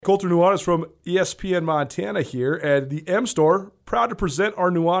Colter Nuanez from ESPN Montana here, and the M Store, proud to present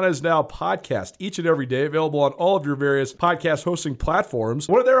our Nuanez Now podcast each and every day, available on all of your various podcast hosting platforms.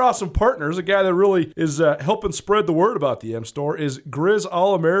 One of their awesome partners, a guy that really is helping spread the word about the M Store, is Grizz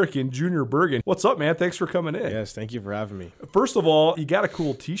All-American Junior Bergen. What's up, man? Thanks for coming in. Yes, thank you for having me. First of all, you got a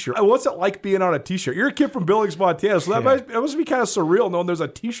cool t-shirt. What's it like being on a t-shirt? You're a kid from Billings, Montana, so that must be kind of surreal knowing there's a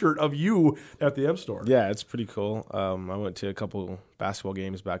t-shirt of you at the M Store. Yeah, it's pretty cool. I went to a couple basketball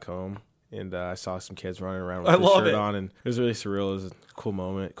games back home, and I saw some kids running around with the shirt on, and it was really surreal. It was a cool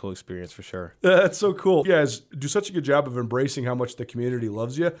moment, cool experience for sure. That's so cool. You guys do such a good job of embracing how much the community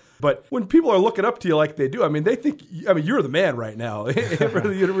loves you. But when people are looking up to you like they do, they think, you're the man right now for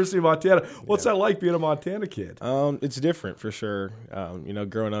the University of Montana. What's that like being a Montana kid? It's different for sure.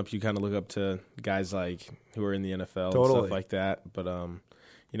 Growing up, you kind of look up to guys like who are in the NFL and stuff like that. But,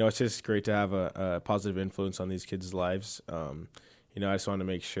 it's just great to have a positive influence on these kids' lives. I just want to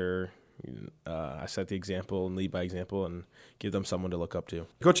make sure I set the example and lead by example and give them someone to look up to.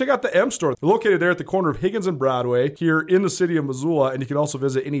 Go check out the M Store. They're located there at the corner of Higgins and Broadway here in the city of Missoula, and you can also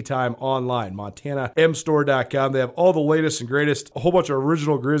visit anytime online, montanamstore.com. They have all the latest and greatest, a whole bunch of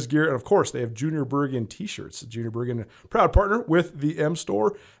original Grizz gear, and of course, they have Junior Bergen t-shirts. Junior Bergen, proud partner with the M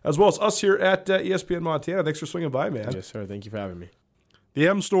Store, as well as us here at ESPN Montana. Thanks for swinging by, man. Yes, sir. Thank you for having me. The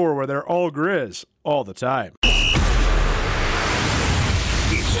M Store, where they're all Grizz all the time.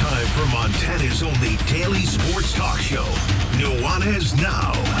 It's time for Montana's only daily sports talk show, Nuanez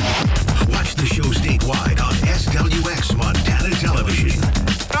Now. Watch the show statewide on SWX Montana Television.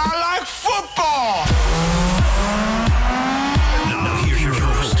 I like football! Now here's your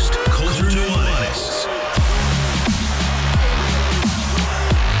host, Colter Nuanez.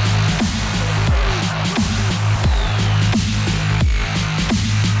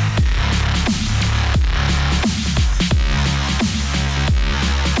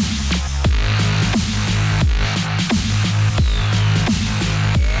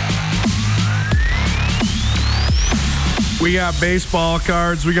 We got baseball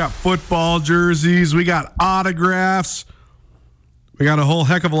cards, we got football jerseys, we got autographs. We got a whole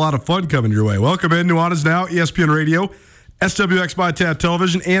heck of a lot of fun coming your way. Welcome in, Nuanez Now, ESPN Radio, SWX Montana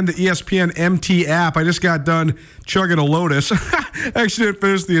Television, and the ESPN MT app. I just got done chugging a Lotus. Actually didn't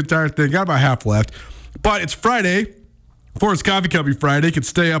finish the entire thing, got about half left. But it's Friday, Florence Coffee Company Friday. You can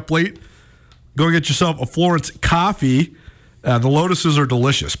stay up late, go get yourself a Florence coffee. The Lotuses are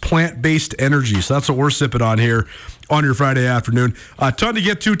delicious, plant-based energy. So that's what we're sipping on here on your Friday afternoon. A ton to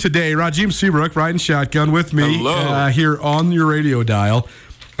get to today. Rajiem Seabrook riding shotgun with me here on your radio dial.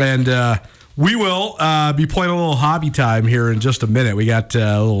 And we will be playing a little hobby time here in just a minute. We got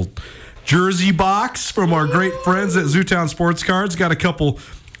a little jersey box from our great friends at Zootown Sports Cards. Got a couple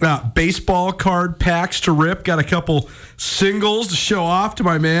baseball card packs to rip. Got a couple singles to show off to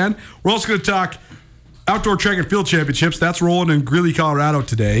my man. We're also going to talk Outdoor Track and Field Championships. That's rolling in Greeley, Colorado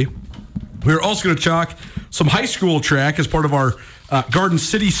today. We're also going to chalk some high school track as part of our Garden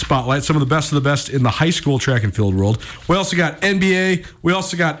City Spotlight, some of the best in the high school track and field world. We also got NBA, we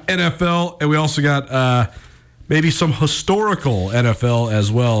also got NFL, and we also got maybe some historical NFL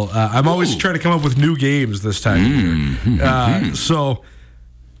as well. I'm always trying to come up with new games this time of year. So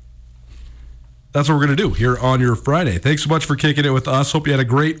that's what we're going to do here on your Friday. Thanks so much for kicking it with us. Hope you had a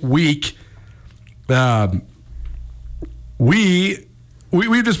great week.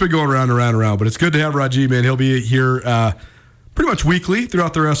 We've just been going around and around, but it's good to have Rajiem in. He'll be here pretty much weekly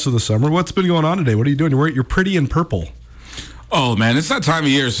throughout the rest of the summer. What's been going on today? What are you doing? You're pretty in purple. Oh, man, it's that time of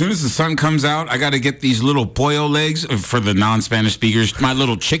year. As soon as the sun comes out, I got to get these little pollo legs, for the non-Spanish speakers, my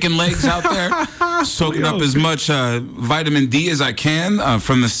little chicken legs out there, soaking up as much vitamin D as I can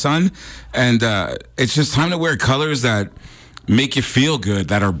from the sun. And it's just time to wear colors that make you feel good,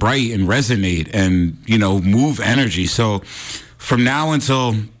 that are bright and resonate and, move energy. So from now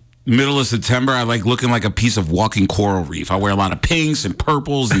until middle of September, I like looking like a piece of walking coral reef. I wear a lot of pinks and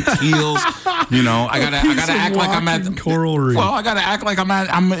purples and teals. I gotta act like I'm at coral reef. Well, I gotta act like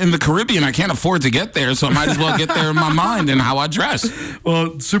I'm in the Caribbean. I can't afford to get there, so I might as well get there in my mind and how I dress.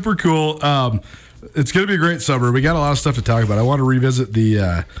 Well, super cool. It's gonna be a great summer. We got a lot of stuff to talk about. I want to revisit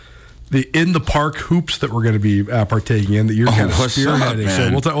the in the park hoops that we're going to be partaking in that you're kind of spearheading. So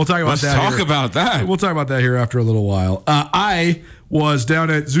we'll talk about Let's that. Talk about that. We'll talk about that here after a little while. I was down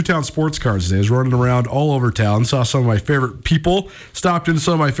at Zootown Sports Cards today. I was running around all over town, saw some of my favorite people, stopped into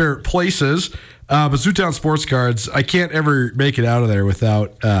some of my favorite places. But Zootown Sports Cards, I can't ever make it out of there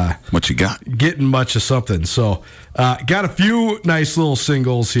without what you got? Getting much of something. So got a few nice little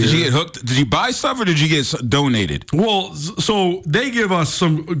singles here. Did you get hooked? Did you buy stuff or did you get donated? Well, so they give us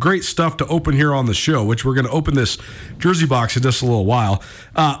some great stuff to open here on the show, which we're going to open this jersey box in just a little while.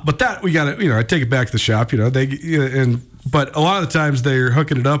 But that we got to, I take it back to the shop. But a lot of the times they're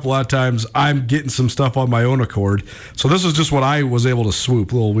hooking it up. A lot of times I'm getting some stuff on my own accord. So this is just what I was able to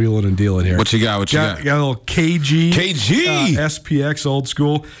swoop, a little wheeling and dealing here. What you got? Got a little KG. SPX old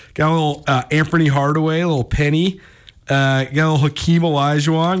school. Got a little Anthony Hardaway, a little Penny. Got a little Hakeem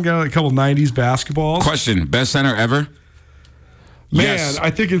Olajuwon. Got a couple 90s basketballs. Question, best center ever? Man, yes.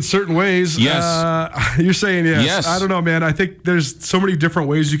 I think in certain ways. Yes. You're saying yes. Yes. I don't know, man. I think there's so many different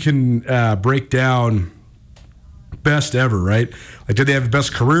ways you can break down best ever, right? Like, did they have the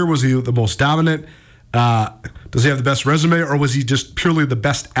best career? Was he the most dominant? Does he have the best resume, or was he just purely the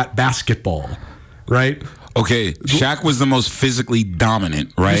best at basketball, right? Okay, Shaq was the most physically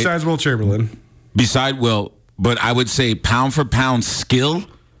dominant, right? Besides Will Chamberlain. But I would say pound for pound skill.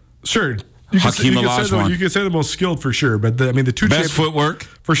 Sure. Hakeem Olajuwon. You could say the most skilled for sure, but the two best footwork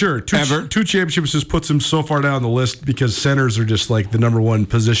for sure. Two championships just puts him so far down the list because centers are just like the number one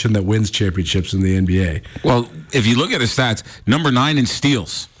position that wins championships in the NBA. Well, if you look at his stats, number 9 in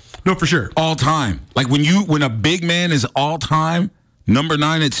steals. No, for sure, all time. Like when a big man is all time number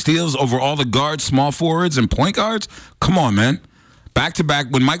 9 at steals over all the guards, small forwards, and point guards. Come on, man. Back to back.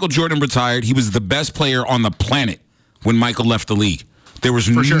 When Michael Jordan retired, he was the best player on the planet. When Michael left the league. There was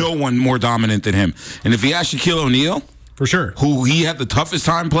no one more dominant than him. And if he asked Shaquille O'Neal, for sure, who he had the toughest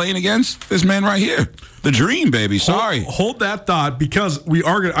time playing against, this man right here, the dream, baby. Sorry. Hold that thought because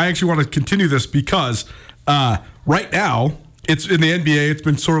I actually want to continue this because right now it's in the NBA. It's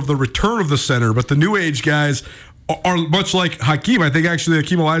been sort of the return of the center, but the new age guys are much like Hakeem. I think actually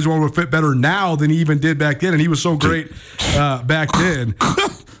Hakeem Olajuwon would fit better now than he even did back then, and he was so great back then.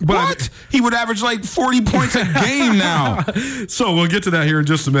 But what? He would average like 40 points a game now. So we'll get to that here in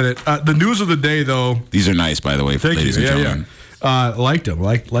just a minute. The news of the day, though. These are nice, by the way, ladies and gentlemen. Yeah. Liked them.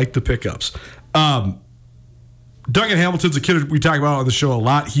 Liked the pickups. Duncan Hamilton's a kid we talk about on the show a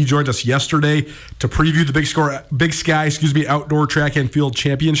lot. He joined us yesterday to preview the Big Sky Outdoor Track and Field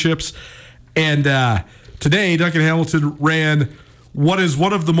Championships. And today, Duncan Hamilton ran what is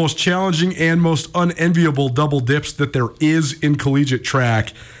one of the most challenging and most unenviable double dips that there is in collegiate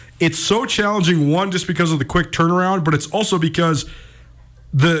track. It's so challenging, one, just because of the quick turnaround, but it's also because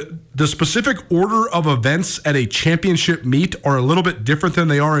the specific order of events at a championship meet are a little bit different than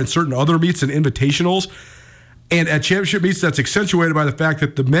they are in certain other meets and invitationals. And at championship meets, that's accentuated by the fact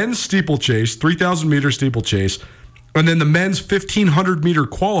that the men's steeplechase, 3,000-meter steeplechase, and then the men's 1,500-meter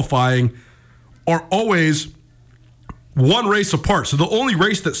qualifying are always one race apart. So the only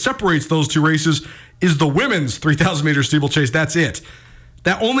race that separates those two races is the women's 3,000-meter steeplechase. That's it.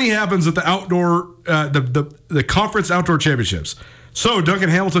 That only happens at the outdoor, the conference outdoor championships. So Duncan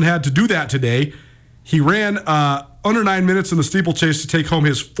Hamilton had to do that today. He ran under 9 minutes in the steeplechase to take home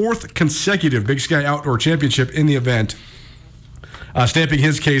his 4th consecutive Big Sky Outdoor Championship in the event, stamping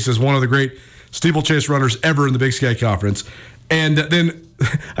his case as one of the great steeplechase runners ever in the Big Sky Conference. And then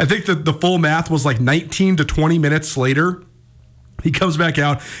I think that the full math was like 19 to 20 minutes later, he comes back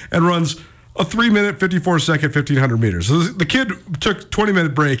out and runs a 3-minute, 54-second, 1,500 meters. So the kid took a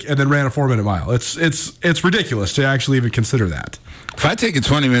 20-minute break and then ran a 4-minute mile. It's ridiculous to actually even consider that. If I take a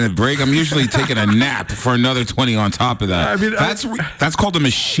 20-minute break, I'm usually taking a nap for another 20 on top of that. I mean, that's called a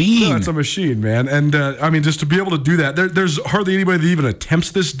machine. No, that's a machine, man. And just to be able to do that, there's hardly anybody that even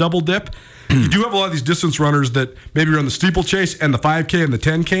attempts this double dip. You do have a lot of these distance runners that maybe run the steeplechase and the 5K and the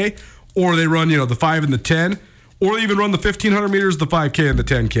 10K, or they run the 5 and the 10, or they even run the 1,500 meters, the 5K and the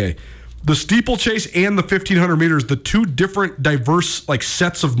 10K. The steeplechase and the 1,500 meters, the two different diverse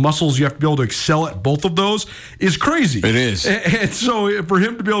sets of muscles you have to be able to excel at both of those is crazy. It is. And so for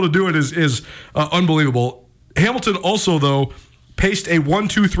him to be able to do it is unbelievable. Hamilton also, though, paced a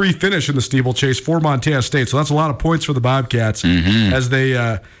 1-2-3 finish in the steeplechase for Montana State. So that's a lot of points for the Bobcats as they,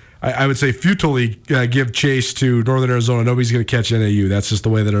 I would say, futilely give chase to Northern Arizona. Nobody's going to catch NAU. That's just the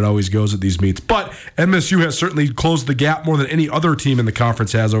way that it always goes at these meets. But MSU has certainly closed the gap more than any other team in the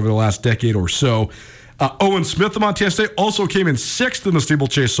conference has over the last decade or so. Owen Smith of Montana State also came in 6th in the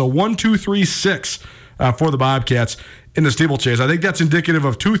steeplechase. So 1-2-3-6 for the Bobcats in the steeplechase. I think that's indicative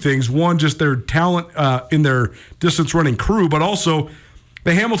of two things. One, just their talent in their distance running crew, but also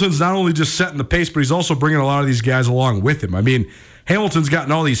the Hamilton's not only just setting the pace, but he's also bringing a lot of these guys along with him. I mean, Hamilton's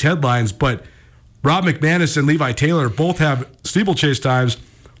gotten all these headlines, but Rob McManus and Levi Taylor both have steeplechase times.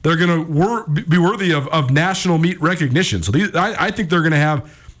 They're going to be worthy of national meet recognition. So I think they're going to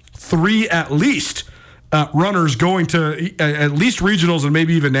have 3 at least runners going to at least regionals and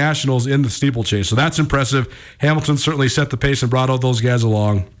maybe even nationals in the steeplechase. So that's impressive. Hamilton certainly set the pace and brought all those guys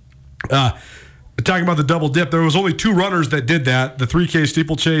along. Talking about the double dip, there was only 2 runners that did that, the 3K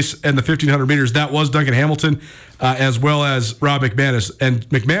steeplechase and the 1,500 meters. That was Duncan Hamilton as well as Rob McManus. And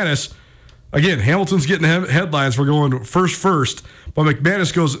McManus, again, Hamilton's getting headlines for going first, but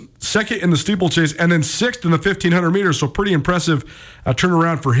McManus goes second in the steeplechase and then 6th in the 1,500 meters, so pretty impressive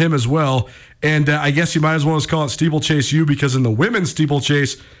turnaround for him as well. And I guess you might as well just call it Steeplechase U, because in the women's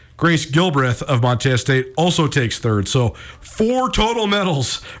steeplechase, Grace Gilbreth of Montana State also takes 3rd. So 4 total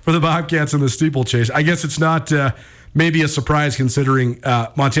medals for the Bobcats in the steeplechase. I guess it's not maybe a surprise considering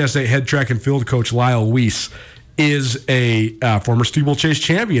Montana State head track and field coach Lyle Weiss is a former steeplechase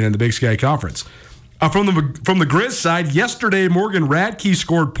champion in the Big Sky Conference. From the Grizz side, yesterday Morgan Radke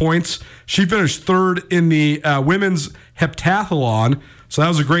scored points. She finished 3rd in the women's heptathlon. So that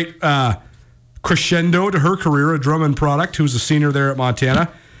was a great crescendo to her career, a Drummond product, who's a senior there at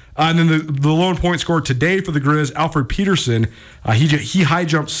Montana. And then the lone point scorer today for the Grizz, Alfred Peterson, he high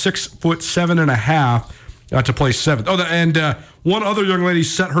jumped 6'7.5" to place 7th. Oh, and one other young lady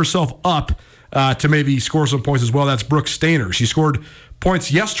set herself up to maybe score some points as well. That's Brooke Stainer. She scored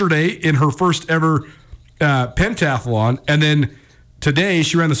points yesterday in her first ever pentathlon, and then today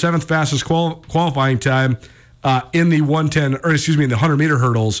she ran the 7th fastest qualifying time in the 100-meter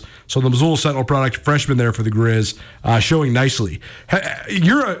hurdles. So the Missoula Sentinel product, freshman there for the Grizz, showing nicely.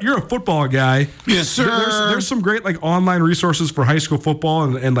 You're a football guy. Yes, sir. There's some great like online resources for high school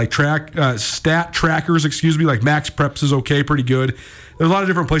football and like stat trackers. Like Max Preps is pretty good. There's a lot of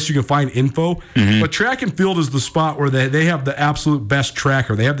different places you can find info, but track and field is the spot where they have the absolute best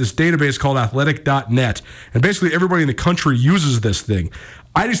tracker. They have this database called athletic.net, and basically everybody in the country uses this thing.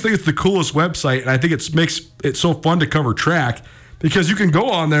 I just think it's the coolest website, and I think it makes it so fun to cover track because you can go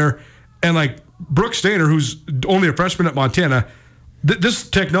on there and like Brooke Stainer, who's only a freshman at Montana, this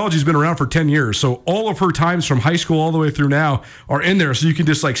technology has been around for 10 years. So all of her times from high school all the way through now are in there. So you can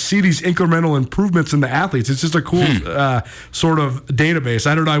just like see these incremental improvements in the athletes. It's just a cool sort of database.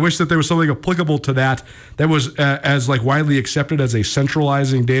 I don't know. I wish that there was something applicable to that was as like widely accepted as a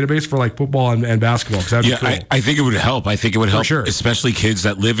centralizing database for like football and basketball. That'd be cool. I think it would help. I think it would help, sure. Especially kids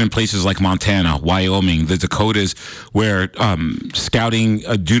that live in places like Montana, Wyoming, the Dakotas, where scouting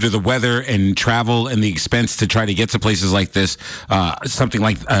due to the weather and travel and the expense to try to get to places like this, something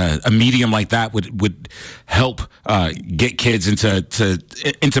like a medium like that would help get kids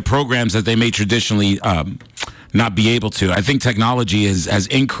into programs that they may traditionally not be able to. I think technology has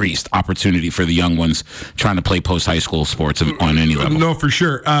increased opportunity for the young ones trying to play post-high school sports on any level. No, for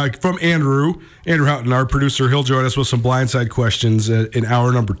sure. From Andrew Houghton, our producer, he'll join us with some blindside questions in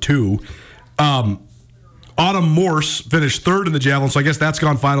hour number 2. Autumn Morse finished 3rd in the javelin, so I guess that's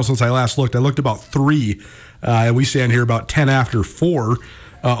gone final since I last looked. I looked about 3, and we stand here about 10 after 4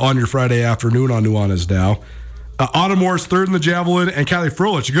 on your Friday afternoon on Nuanez Now. Autumn Morse 3rd in the javelin, and Kylie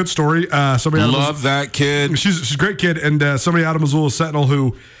Froelich, a good story. Love that kid. She's a great kid, and somebody out of Missoula Sentinel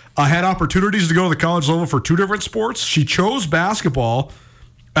who had opportunities to go to the college level for 2 different sports. She chose basketball,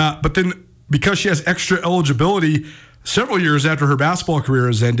 but then because she has extra eligibility several years after her basketball career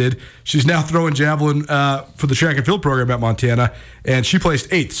has ended, she's now throwing javelin for the track and field program at Montana, and she placed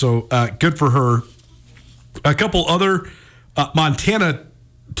 8th, so good for her. A couple other Montana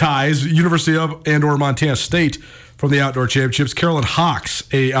ties, University of and/or Montana State from the outdoor championships. Carolyn Hawks,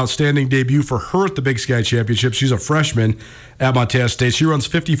 a outstanding debut for her at the Big Sky Championship. She's a freshman at Montana State. She runs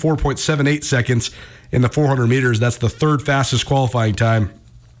 54.78 seconds in the 400 meters. That's the 3rd fastest qualifying time.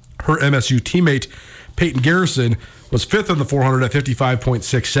 Her MSU teammate, Peyton Garrison, was 5th in the 400 at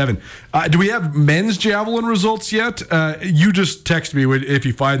 55.67. Do we have men's javelin results yet? You just text me if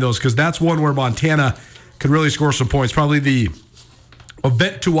you find those, because that's one where Montana could really score some points. Probably the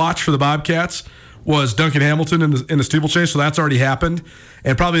event to watch for the Bobcats was Duncan Hamilton in the steeplechase, so that's already happened.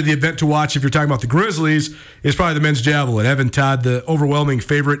 And probably the event to watch, if you're talking about the Grizzlies, is probably the men's javelin. Evan Todd, the overwhelming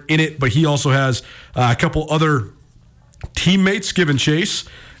favorite in it, but he also has a couple other teammates giving chase.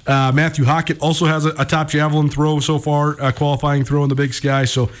 Matthew Hockett also has a top javelin throw so far, qualifying throw in the Big Sky,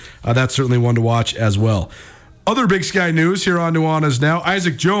 so that's certainly one to watch as well. Other Big Sky news here on Nuanez Now.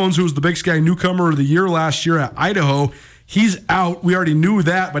 Isaac Jones, who was the Big Sky Newcomer of the Year last year at Idaho, He's out. We already knew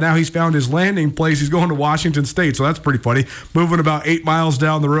that, but now he's found his landing place. He's going to Washington State, so that's pretty funny. Moving about 8 miles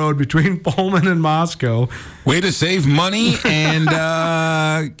down the road between Pullman and Moscow. Way to save money, and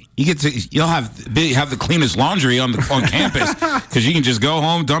you'll have the cleanest laundry on campus because you can just go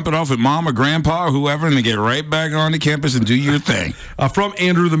home, dump it off with mom or grandpa or whoever, and then get right back on the campus and do your thing. From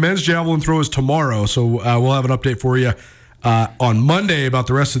Andrew, the men's javelin throw is tomorrow, so we'll have an update for you on Monday about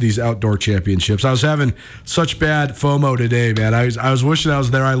the rest of these outdoor championships. I was having such bad FOMO today, man. I was wishing I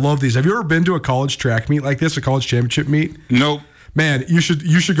was there. I love these. Have you ever been to a college track meet like this, a college championship meet? Nope. Man, you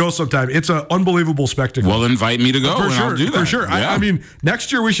should go sometime. It's an unbelievable spectacle. Well, invite me to go, and I'll do that. For sure. Yeah. I mean,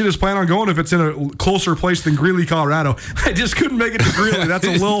 next year we should just plan on going if it's in a closer place than Greeley, Colorado. I just couldn't make it to Greeley. That's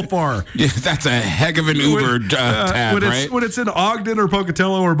a little far. Yeah, that's a heck of an Uber tab, right? When it's in Ogden or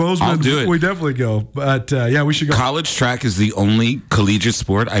Pocatello or Bozeman, I'll do it. We definitely go. But, yeah, we should go. College track is the only collegiate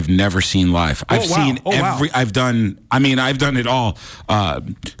sport I've never seen live. I've seen every. Wow. I've done it all.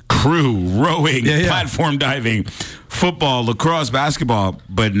 Crew, rowing, platform diving, football, lacrosse, basketball,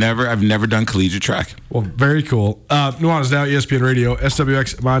 but I've never done collegiate track. Well, very cool. Nuanez Now, ESPN Radio,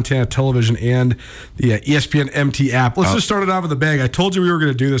 SWX Montana Television, and the ESPN MT app. Let's just start it off with a bang. I told you we were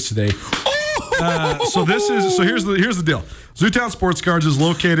going to do this today. So here's the deal. Zootown Sports Cards is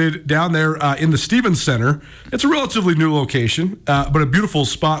located down there in the Stevens Center. It's a relatively new location, but a beautiful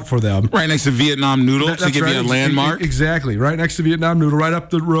spot for them. Right next to Vietnam Noodle to give you a landmark. Exactly. Right next to Vietnam Noodle, right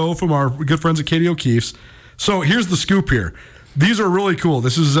up the row from our good friends at Katie O'Keefe's. So here's the scoop here. These are really cool.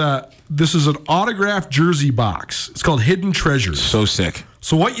 This is an autographed jersey box. It's called Hidden Treasures. So sick.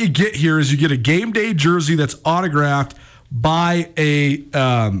 So what you get here is you get a game day jersey that's autographed by a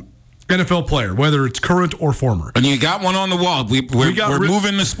NFL player, whether it's current or former. And you got one on the wall. We're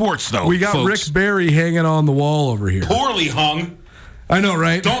moving to sports, though. We got folks. Rick Barry hanging on the wall over here. Poorly hung. I know,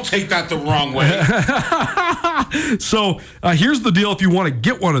 right? Don't take that the wrong way. So here's the deal if you want to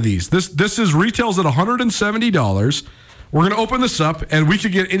get one of these. This is retails at $170. We're going to open this up, and we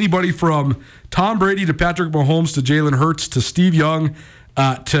could get anybody from Tom Brady to Patrick Mahomes to Jalen Hurts to Steve Young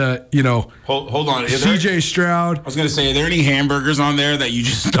to, hold on. C.J. Stroud. I was going to say, are there any hamburgers on there that you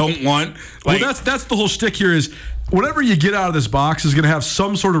just don't want? Well, that's the whole shtick here is whatever you get out of this box is going to have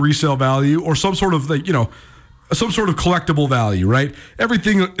some sort of resale value or some sort of, some sort of collectible value, right?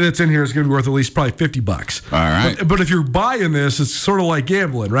 Everything that's in here is going to be worth at least probably $50. All right. But if you're buying this, it's sort of like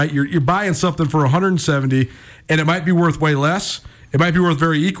gambling, right? You're buying something for $170, and it might be worth way less. It might be worth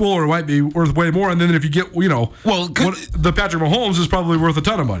very equal, or it might be worth way more. And then if you get, the Patrick Mahomes is probably worth a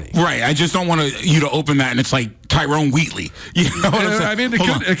ton of money. Right. I just don't want you to open that and it's like Tyrone Wheatley. You know what I'm saying? I mean, it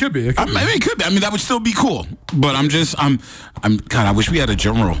could be. I mean, it could be. I mean, that would still be cool. But God, I wish we had a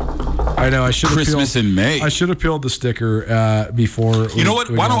drum roll. I know. I should have Christmas in May. I should have peeled the sticker before. You know what?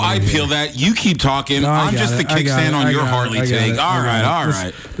 Why don't I peel that? You keep talking. I'm just the kickstand on your Harley take. All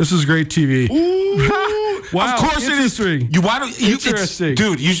right. This is great TV. Wow, of course it is. Why don't you? Interesting,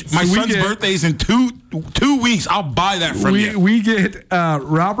 dude. My son's birthday's in two weeks. I'll buy that from you. We get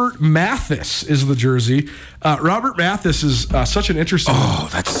Robert Mathis is the jersey. Robert Mathis is such an interesting. Oh,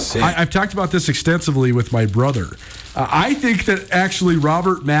 that's sick. I've talked about this extensively with my brother. I think that actually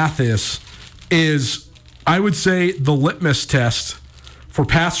Robert Mathis is, I would say, the litmus test for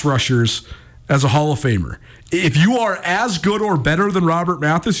pass rushers as a Hall of Famer. If you are as good or better than Robert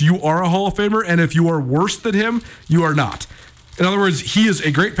Mathis, you are a Hall of Famer. And if you are worse than him, you are not. In other words, he is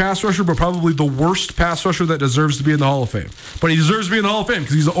a great pass rusher, but probably the worst pass rusher that deserves to be in the Hall of Fame. But he deserves to be in the Hall of Fame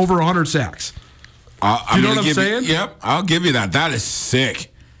because he's over 100 sacks. Do you know what I'm saying? Yep, I'll give you that. That is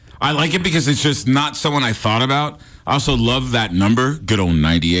sick. I like it because it's just not someone I thought about. I also love that number. Good old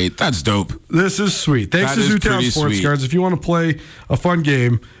 98. That's dope. This is sweet. Thanks to Zootown Sports Cards. If you want to play a fun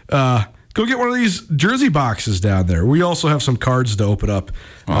game, go get one of these jersey boxes down there. We also have some cards to open up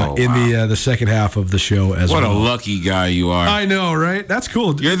in the second half of the show as well. What a lucky guy you are. I know, right? That's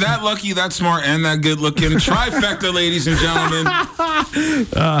cool. You're that lucky, that smart, and that good looking. Trifecta, ladies and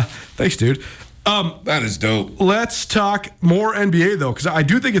gentlemen. Thanks, dude. That is dope. Let's talk more NBA, though, because I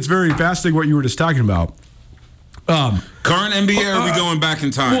do think it's very fascinating what you were just talking about. Current NBA, or are we going back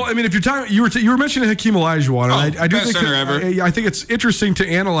in time? Well, I mean, if you're talking, you were mentioning Hakeem Olajuwon, and I do best think center ever. I think it's interesting to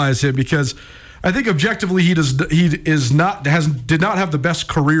analyze him because I think objectively he did not have the best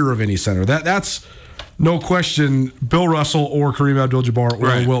career of any center. That's no question. Bill Russell or Kareem Abdul-Jabbar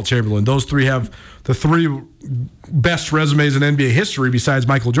or Wilt Chamberlain. Those three have the three best resumes in NBA history besides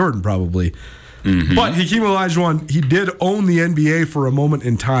Michael Jordan, probably. Mm-hmm. But Hakeem Olajuwon, he did own the NBA for a moment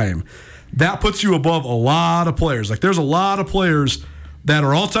in time. That puts you above a lot of players. Like, there's a lot of players that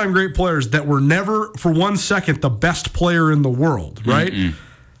are all-time great players that were never, for 1 second, the best player in the world, right? Mm-mm.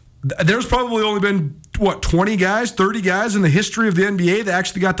 There's probably only been 20 guys, 30 guys in the history of the NBA that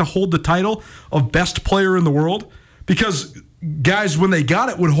actually got to hold the title of best player in the world? Because guys, when they got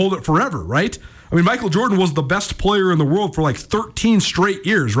it, would hold it forever, right? I mean, Michael Jordan was the best player in the world for like 13 straight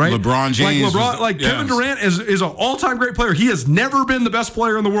years, right? LeBron James. Kevin Durant is an all-time great player. He has never been the best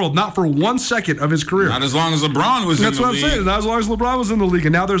player in the world, not for 1 second of his career. Not as long as LeBron was in the league. That's what I'm saying. Not as long as LeBron was in the league.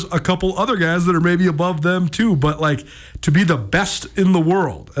 And now there's a couple other guys that are maybe above them too. But like to be the best in the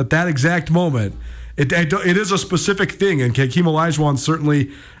world at that exact moment, it is a specific thing. And Hakeem Olajuwon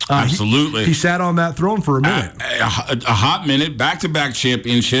certainly... Absolutely. He sat on that throne for a minute. A hot minute, back-to-back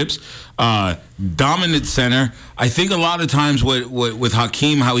championships, dominant center. I think a lot of times with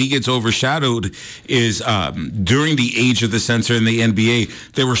Hakeem, how he gets overshadowed is during the age of the center in the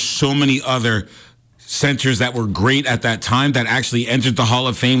NBA, there were so many other centers that were great at that time that actually entered the Hall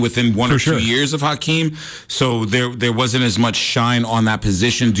of Fame within 1 or 2 years of Hakeem. So there wasn't as much shine on that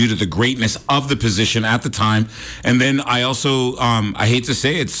position due to the greatness of the position at the time. And then I also, I hate to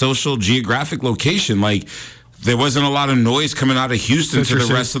say it, social geographic location. Like, there wasn't a lot of noise coming out of Houston to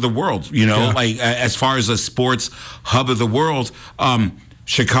the rest of the world, like as far as a sports hub of the world.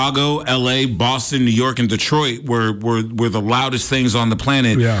 Chicago, L.A., Boston, New York, and Detroit were the loudest things on the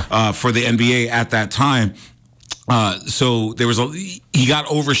planet for the NBA at that time. So there was he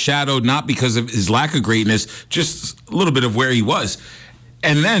got overshadowed not because of his lack of greatness, just a little bit of where he was.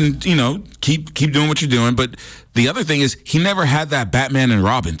 And then, keep doing what you're doing. But the other thing is he never had that Batman and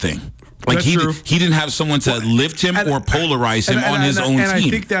Robin thing. Like he didn't have someone to lift him or polarize him on his own team. And I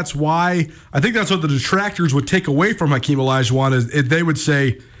think that's what the detractors would take away from Hakeem Olajuwon is they would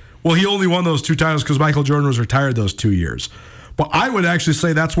say, well, he only won those 2 titles because Michael Jordan was retired those 2 years. But I would actually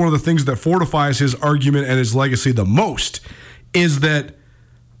say that's one of the things that fortifies his argument and his legacy the most is that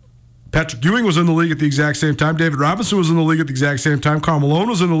Patrick Ewing was in the league at the exact same time. David Robinson was in the league at the exact same time. Karl Malone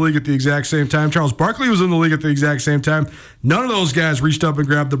was in the league at the exact same time. Charles Barkley was in the league at the exact same time. None of those guys reached up and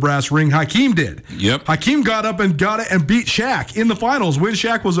grabbed the brass ring. Hakeem did. Yep. Hakeem got up and got it and beat Shaq in the finals when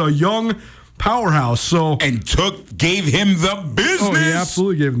Shaq was a young powerhouse. And gave him the business. Oh, he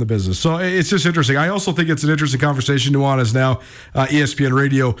absolutely gave him the business. So it's just interesting. I also think it's an interesting conversation. Nuanez now, ESPN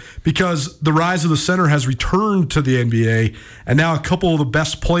Radio, because the rise of the center has returned to the NBA, and now a couple of the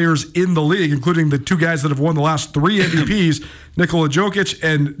best players in the league, including the 2 guys that have won the last 3 MVPs, Nikola Jokic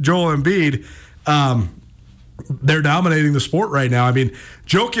and Joel Embiid, they're dominating the sport right now. I mean,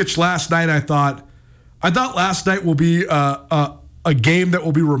 Jokic last night, I thought last night will be a game that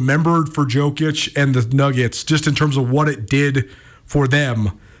will be remembered for Jokic and the Nuggets just in terms of what it did for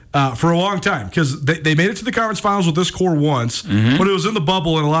them for a long time. Because they made it to the conference finals with this core once, but it was in the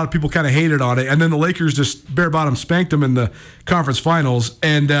bubble and a lot of people kind of hated on it. And then the Lakers just bare bottom spanked them in the conference finals.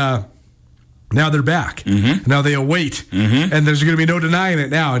 And now they're back. Now they await. And there's going to be no denying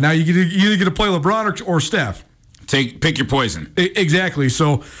it now. And now you either get to play LeBron or Steph. Pick your poison. Exactly.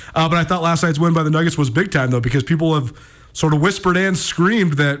 So, but I thought last night's win by the Nuggets was big time, though, because people have sort of whispered and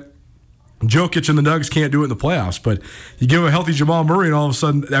screamed that Jokic and the Nuggets can't do it in the playoffs. But you give a healthy Jamal Murray, and all of a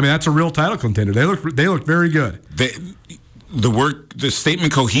sudden, I mean, that's a real title contender. They look very good. The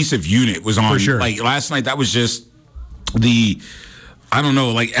statement cohesive unit was on. For sure. Like last night, that was just I don't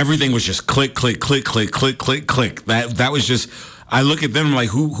know, like everything was just click, click, click, click, click, click, click. That was just, I look at them like,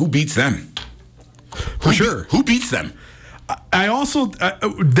 who beats them? Who beats them? I also,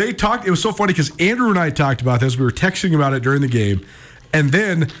 they talked, it was so funny because Andrew and I talked about this. We were texting about it during the game. And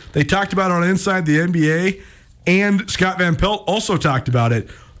then they talked about it on Inside the NBA, and Scott Van Pelt also talked about it.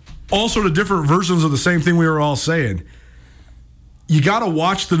 All sort of different versions of the same thing we were all saying. You got to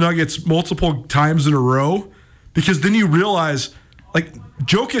watch the Nuggets multiple times in a row because then you realize, like,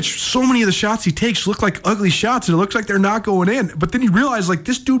 Jokic, so many of the shots he takes look like ugly shots, and it looks like they're not going in. But then you realize, like,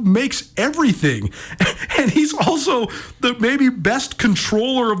 this dude makes everything. And he's also the maybe best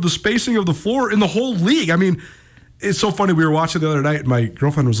controller of the spacing of the floor in the whole league. I mean, it's so funny. We were watching the other night, and my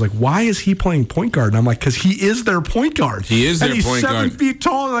girlfriend was like, why is he playing point guard? And I'm like, because he is their point guard. He is their point guard. And he's 7 feet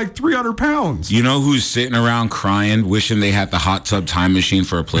tall and like 300 pounds. You know who's sitting around crying, wishing they had the hot tub time machine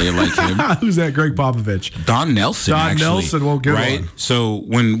for a player like him? Who's that? Greg Popovich. Don Nelson, Nelson will get right? on. So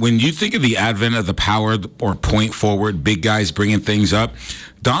when you think of the advent of the power or point forward, big guys bringing things up,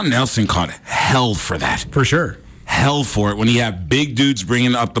 Don Nelson caught hell for that. For sure. Hell for it when you have big dudes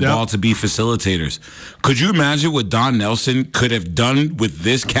bringing up the ball to be facilitators. Could you imagine what Don Nelson could have done with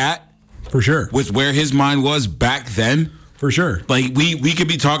this cat? For sure. With where his mind was back then? For sure. Like, we could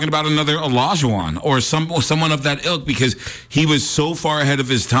be talking about another Olajuwon or someone of that ilk because he was so far ahead of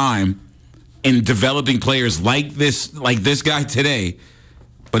his time in developing players like this guy today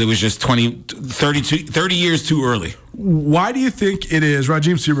but it was just 30 years too early. Why do you think it is,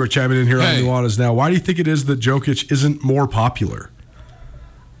 Rajiem Seabrook chiming in here on Nuanez now, why do you think it is that Jokic isn't more popular?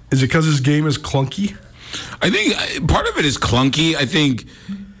 Is it because his game is clunky? I think part of it is clunky. I think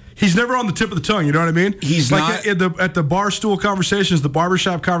he's never on the tip of the tongue. You know what I mean? He's like not at the bar stool conversations, the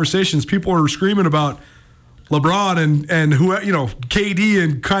barbershop conversations. People are screaming about LeBron and who, KD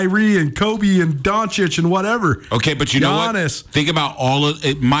and Kyrie and Kobe and Doncic and whatever. Okay, but you know what? Think about all of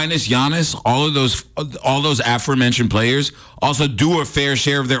it, minus Giannis. All those aforementioned players also do a fair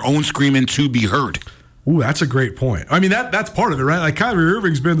share of their own screaming to be heard. Ooh, that's a great point. I mean, that's part of it, right? Like Kyrie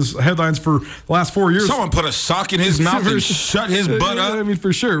Irving's been in the headlines for the last 4 years. Someone put a sock in his mouth and shut his butt up. I mean,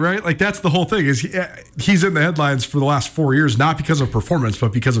 for sure, right? Like that's the whole thing. Is he's in the headlines for the last 4 years, not because of performance,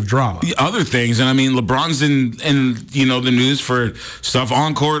 but because of drama. The other things, and I mean, LeBron's in the news for stuff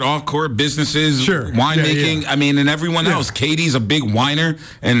on court, off court, businesses, winemaking. I mean, and everyone else. KD's a big whiner,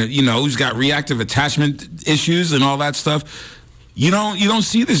 and he's got reactive attachment issues and all that stuff. You don't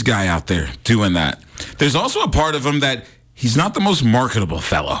see this guy out there doing that. There's also a part of him that he's not the most marketable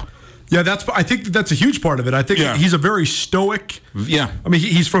fellow. Yeah, I think that's a huge part of it. I think he's a very stoic. Yeah, I mean,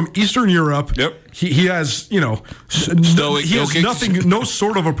 he's from Eastern Europe. Yep. He has stoic. He has nothing, no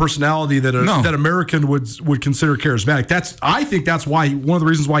sort of a personality that that American would consider charismatic. I think that's why one of the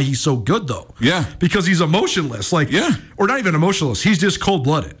reasons why he's so good though. Yeah, because he's emotionless. Or not even emotionless. He's just cold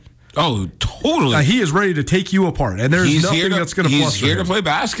blooded. Oh, totally. He is ready to take you apart, and there's nothing that's going to fluster him. He's here to play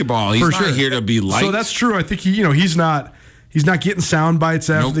basketball. He's not here to be liked. So that's true. I think he's not getting sound bites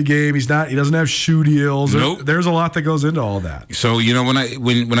after the game. He doesn't have shoe deals. Nope. There's a lot that goes into all that. So when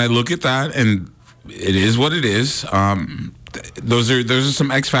I look at that, and it is what it is. Those are some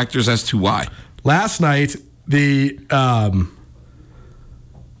X factors as to why. Last night the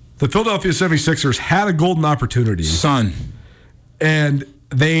Philadelphia 76ers had a golden opportunity. And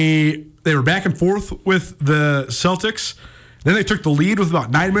they were back and forth with the Celtics. Then they took the lead with about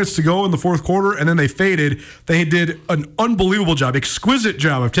 9 minutes to go in the fourth quarter, and then they faded. They did an unbelievable job, exquisite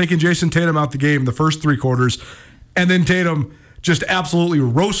job of taking Jason Tatum out the game the first three quarters, and then Tatum just absolutely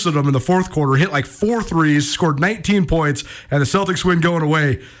roasted them in the fourth quarter, hit like 4 threes, scored 19 points, and the Celtics win going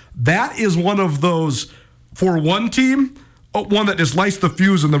away. That is one of those, for one team, one that just lights the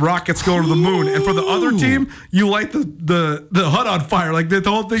fuse and the rockets go to the moon. And for the other team, you light the HUD on fire. Like the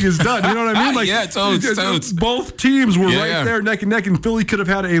whole thing is done. You know what I mean? Like, totes. Both teams were there neck and neck, and Philly could have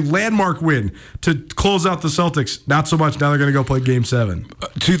had a landmark win to close out the Celtics. Not so much. Now they're going to go play Game 7.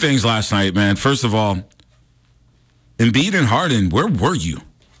 2 things last night, man. First of all, Embiid and Harden, where were you?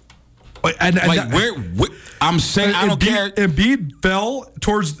 Where I'm saying, I don't care. Embiid fell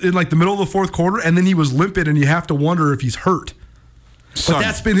in the middle of the fourth quarter, and then he was limping, and you have to wonder if he's hurt. But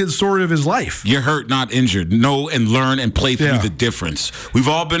that's been his story of his life. You're hurt, not injured. Know and learn and play through the difference. We've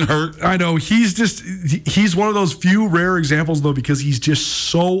all been hurt. I know. He's one of those few rare examples, though, because he's just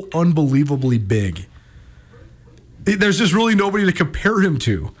so unbelievably big. There's just really nobody to compare him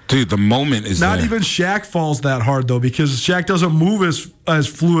to. Dude, the moment is not there. Even Shaq falls that hard, though, because Shaq doesn't move as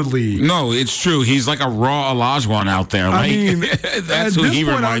fluidly. No, it's true. He's like a raw Olajuwon out there. I mean, that's who he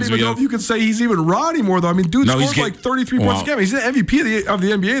reminds me of. I don't even know if you could say he's even raw anymore, though. I mean, dude scored like 33 points a game. He's the MVP of the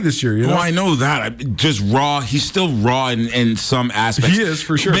NBA this year. Well, I know that. Just raw. He's still raw in some aspects. He is,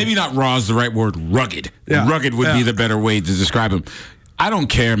 for sure. Maybe not raw is the right word. Rugged. Yeah. Rugged would be the better way to describe him. I don't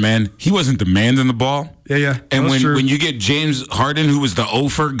care, man. He wasn't demanding the ball. Yeah. And when you get James Harden, who was the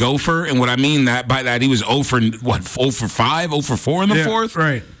gopher, and what I mean by that, he was 0 for 5, 0 for 4 in the fourth?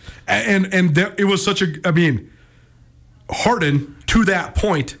 Right. And it was such Harden, to that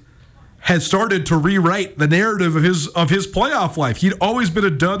point, had started to rewrite the narrative of his playoff life. He'd always been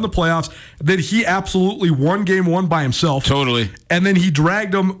a dud in the playoffs. Then he absolutely won game 1 by himself. Totally. And then he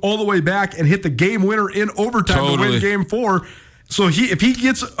dragged them all the way back and hit the game winner in overtime to win game 4. So if he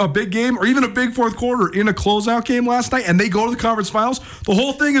gets a big game or even a big fourth quarter in a closeout game last night and they go to the conference finals, the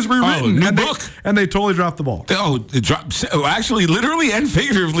whole thing is rewritten. New book. And they totally dropped the ball. It dropped. Actually, literally and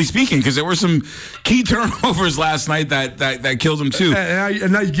figuratively speaking, because there were some key turnovers last night that killed them too.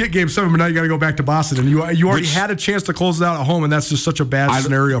 And now you get game 7, but now you got to go back to Boston. And you already had a chance to close it out at home, and that's just such a bad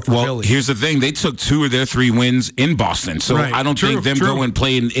scenario for Philly. Here's the thing. They took 2 of their 3 wins in Boston. So I don't think them going and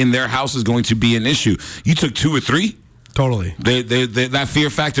playing in their house is going to be an issue. You took 2 or 3? Totally. That fear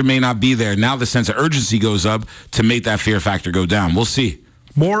factor may not be there. Now the sense of urgency goes up to make that fear factor go down. We'll see.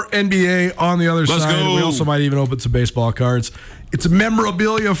 More NBA on the other side. Go. We also might even open some baseball cards. It's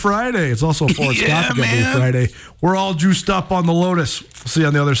Memorabilia Friday. It's also Forrest Coffee Company Friday. We're all juiced up on the Lotus. We'll see you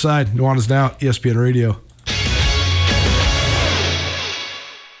on the other side. Nuanez Now, ESPN Radio.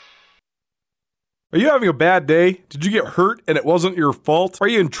 Are you having a bad day? Did you get hurt and it wasn't your fault? Are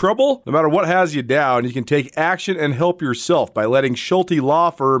you in trouble? No matter what has you down, you can take action and help yourself by letting Schulte Law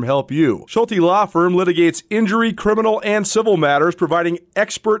Firm help you. Schulte Law Firm litigates injury, criminal, and civil matters, providing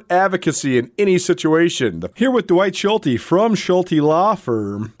expert advocacy in any situation. Here with Dwight Schulte from Schulte Law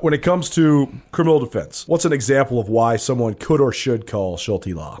Firm. When it comes to criminal defense, what's an example of why someone could or should call Schulte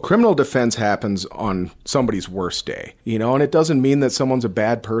Law? Criminal defense happens on somebody's worst day, and it doesn't mean that someone's a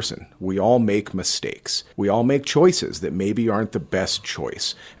bad person. We all make mistakes. We all make choices that maybe aren't the best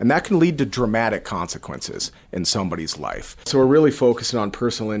choice, and that can lead to dramatic consequences in somebody's life. So we're really focusing on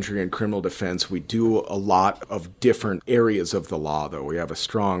personal injury and criminal defense. We do a lot of different areas of the law, though. We have a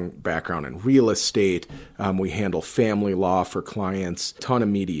strong background in real estate. We handle family law for clients, ton of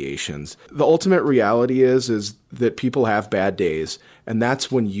mediations. The ultimate reality is that people have bad days, and that's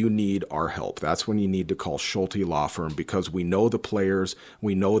when you need our help. That's when you need to call Schulte Law Firm, because we know the players,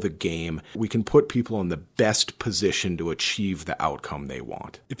 we know the game. We can put people in the best position to achieve the outcome they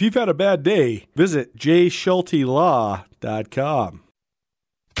want. If you've had a bad day, visit jschultelaw.com.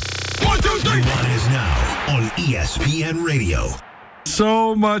 1, 2, 3. Nuanez now on ESPN Radio.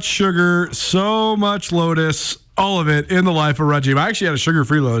 So much sugar, so much Lotus, all of it in the life of Rajiem. I actually had a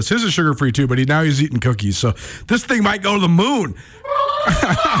sugar-free Lotus. His is sugar-free too, but now he's eating cookies. So this thing might go to the moon.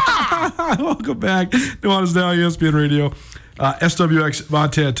 Welcome back. Nuanez Now, ESPN Radio, SWX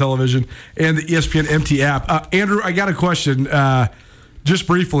Montana Television, and the ESPN MT app. Andrew, I got a question. Just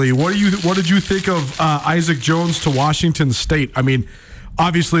briefly, what did you think of Isaac Jones to Washington State? I mean,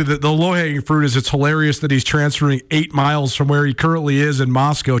 obviously, the low-hanging fruit is it's hilarious that he's transferring 8 miles from where he currently is in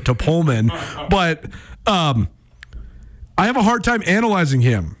Moscow to Pullman. But I have a hard time analyzing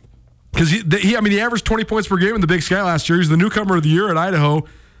him because he averaged 20 points per game in the Big Sky last year. He's the newcomer of the year at Idaho,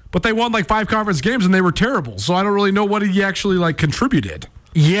 but they won like 5 conference games and they were terrible. So I don't really know what he actually contributed.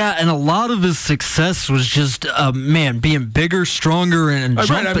 Yeah, and a lot of his success was just, being bigger, stronger, and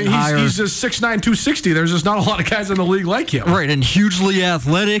jumping higher. He's just 6'9", 260. There's just not a lot of guys in the league like him. Right, and hugely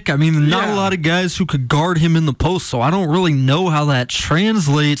athletic. I mean, not a lot of guys who could guard him in the post, so I don't really know how that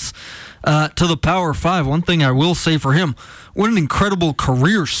translates to the Power 5. One thing I will say for him, what an incredible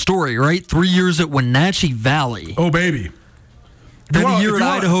career story, right? 3 years at Wenatchee Valley. Oh, baby. Then a year at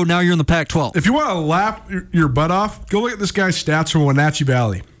Idaho, now you're in the Pac-12. If you want to laugh your butt off, go look at this guy's stats from Wenatchee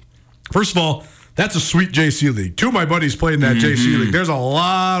Valley. First of all, that's a sweet JC league. 2 of my buddies played in that JC league. There's a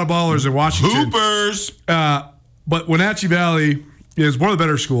lot of ballers in Washington. Hoopers! But Wenatchee Valley is one of the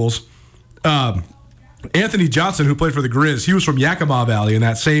better schools. Anthony Johnson, who played for the Grizz, he was from Yakima Valley in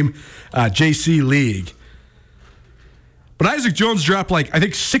that same JC league. But Isaac Jones dropped, I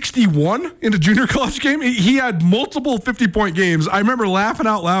think, 61 in a junior college game. He had multiple 50-point games. I remember laughing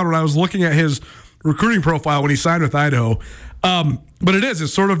out loud when I was looking at his recruiting profile when he signed with Idaho. But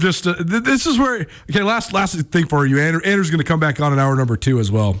it's sort of just, this is where, okay, last thing for you. Andrew's going to come back on in hour number 2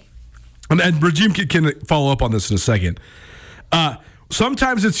 as well. And Rajiem can follow up on this in a second.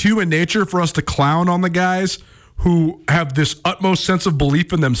 Sometimes it's human nature for us to clown on the guys who have this utmost sense of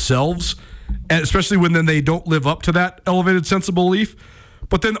belief in themselves, and especially when then they don't live up to that elevated sense of belief.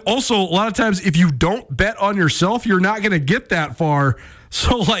 But then also, a lot of times, if you don't bet on yourself, you're not going to get that far.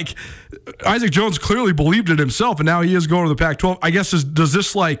 So, Isaac Jones clearly believed in himself, and now he is going to the Pac-12. I guess, does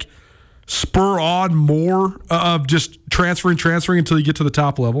this, spur on more of just transferring until you get to the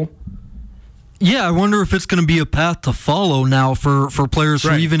top level? Yeah, I wonder if it's going to be a path to follow now for players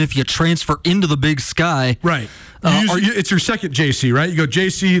who, even if you transfer into the Big Sky. Right. It's your second JC, right? You go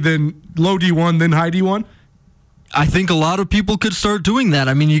JC, then low D1, then high D1? I think a lot of people could start doing that.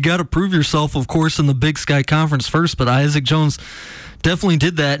 I mean, you got to prove yourself, of course, in the Big Sky Conference first, but Isaac Jones definitely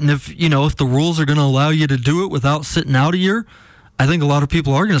did that. And if the rules are going to allow you to do it without sitting out a year, I think a lot of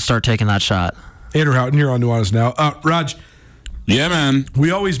people are going to start taking that shot. Andrew Houghton here on Nuanez Now. Raj. Yeah, man. We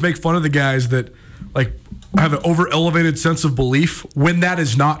always make fun of the guys that have an over-elevated sense of belief when that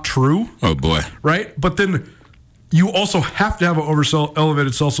is not true. Oh, boy. Right? But then you also have to have an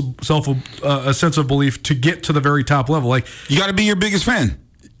over-elevated sense of belief to get to the very top level. You got to be your biggest fan.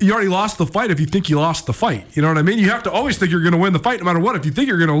 You already lost the fight if you think you lost the fight. You know what I mean? You have to always think you're going to win the fight no matter what. If you think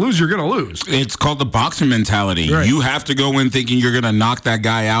you're going to lose, you're going to lose. It's called the boxing mentality. Right. You have to go in thinking you're going to knock that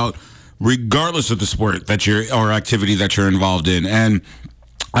guy out regardless of the sport or activity that you're involved in. And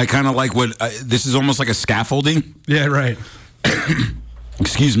I kind of like what this is almost like a scaffolding. Yeah, right.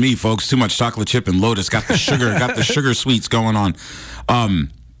 Excuse me, folks. Too much chocolate chip and Lotus. Got the sugar sweets going on.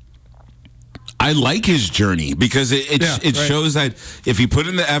 I like his journey because it shows that if you put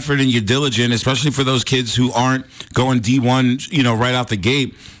in the effort and you're diligent, especially for those kids who aren't going D1, right out the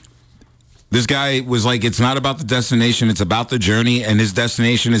gate, This guy was like, it's not about the destination, it's about the journey, and his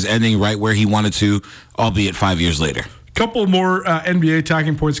destination is ending right where he wanted to, albeit 5 years later. Couple more NBA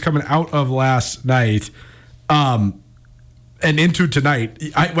talking points coming out of last night and into tonight.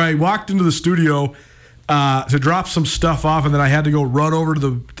 When I walked into the studio to drop some stuff off, and then I had to go run over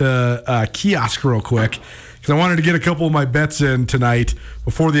to the kiosk real quick because I wanted to get a couple of my bets in tonight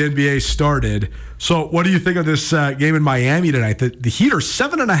before the NBA started. So what do you think of this game in Miami tonight? The Heat are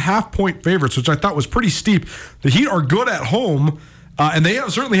 7.5-point favorites, which I thought was pretty steep. The Heat are good at home, and they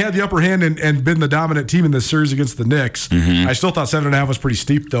have certainly had the upper hand and been the dominant team in this series against the Knicks. Mm-hmm. I still thought 7.5 was pretty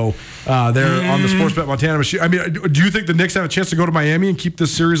steep, though, there on the Sportsbet Montana machine. I mean, do you think the Knicks have a chance to go to Miami and keep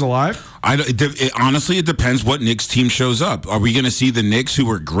this series alive? Honestly, it depends what Knicks team shows up. Are we going to see the Knicks who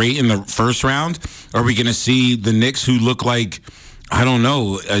were great in the first round? Or are we going to see the Knicks who look like, I don't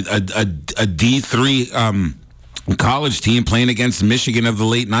know, a D3 college team playing against Michigan of the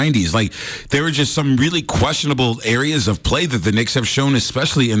late 90s? Like, there were just some really questionable areas of play that the Knicks have shown,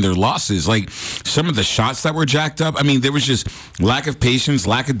 especially in their losses. Like, some of the shots that were jacked up. I mean, there was just lack of patience,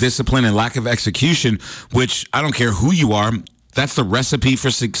 lack of discipline, and lack of execution, which I don't care who you are, that's the recipe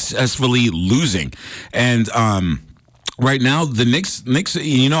for successfully losing. And right now, the Knicks,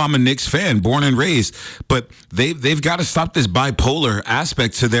 I'm a Knicks fan, born and raised, but they've got to stop this bipolar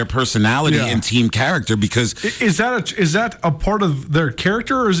aspect to their personality and team character, because is that a part of their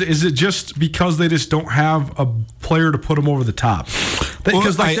character, or is it just because they just don't have a player to put them over the top?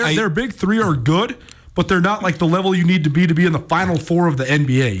 Because their big three are good, but they're not like the level you need to be in the Final Four of the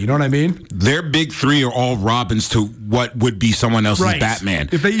NBA. You know what I mean? Their big three are all Robins to what would be someone else's Batman.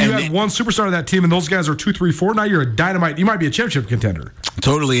 If you have one superstar on that team and those guys are 2, 3, 4, now you're a dynamite. You might be a championship contender.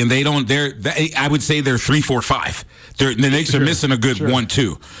 Totally, and I would say they're 3, 4, 5. The Knicks are missing a good 1,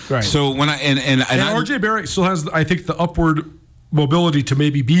 2. Right. So when and RJ Barrett still has, I think, the upward mobility to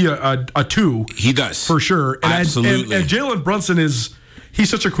maybe be a 2. He does for sure. And absolutely. And Jalen Brunson is. He's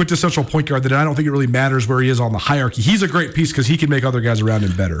such a quintessential point guard that I don't think it really matters where he is on the hierarchy. He's a great piece because he can make other guys around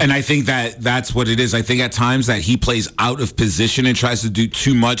him better. And I think that's what it is. I think at times that he plays out of position and tries to do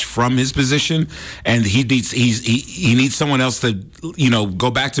too much from his position, and he needs someone else to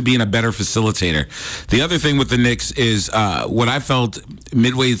go back to being a better facilitator. The other thing with the Knicks is what I felt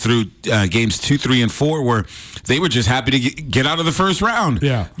midway through games 2, 3, and 4, where they were just happy to get out of the first round.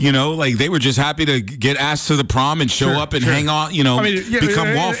 Yeah, like they were just happy to get asked to the prom and show up and hang on.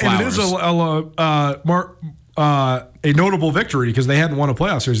 Become wallflowers. And it is a notable victory because they hadn't won a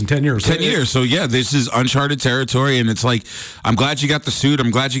playoff series in 10 years. 10 years. So, yeah, this is uncharted territory, and it's like, I'm glad you got the suit.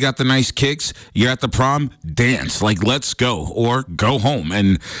 I'm glad you got the nice kicks. You're at the prom. Dance. Like, let's go. Or go home.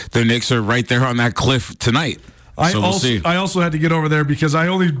 And the Knicks are right there on that cliff tonight. We'll see. I also had to get over there because I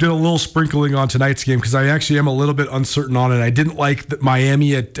only did a little sprinkling on tonight's game because I actually am a little bit uncertain on it. I didn't like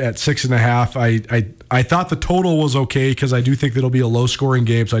Miami at 6.5. I thought the total was okay because I do think that it'll be a low-scoring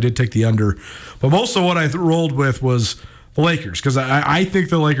game, so I did take the under. But most of what I rolled with was the Lakers because I think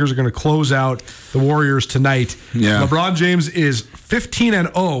the Lakers are going to close out the Warriors tonight. Yeah. LeBron James is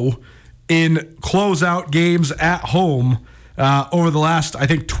 15-0 in closeout games at home over the last, I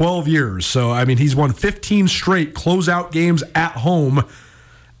think, 12 years. So, I mean, he's won 15 straight closeout games at home.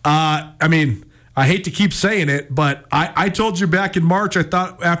 I mean, I hate to keep saying it, but I told you back in March, I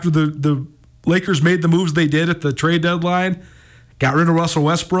thought after the Lakers made the moves they did at the trade deadline, got rid of Russell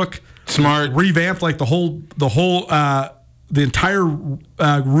Westbrook, smart, revamped like the entire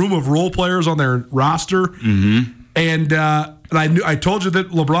room of role players on their roster, and I told you that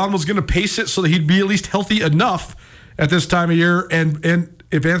LeBron was going to pace it so that he'd be at least healthy enough at this time of year, and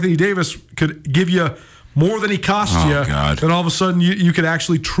if Anthony Davis could give you more than he cost then all of a sudden you could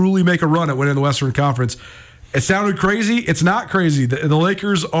actually truly make a run at winning the Western Conference. It sounded crazy. It's not crazy. The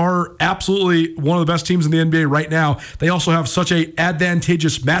Lakers are absolutely one of the best teams in the NBA right now. They also have such a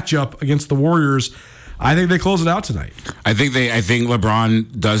advantageous matchup against the Warriors. I think they close it out tonight. I think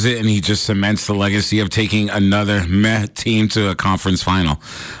LeBron does it, and he just cements the legacy of taking another team to a conference final.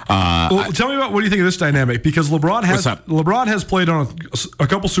 Tell me about what do you think of this dynamic? Because LeBron has played on a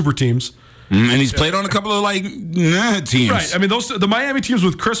couple super teams. And he's played on a couple of teams. Right. I mean, the Miami teams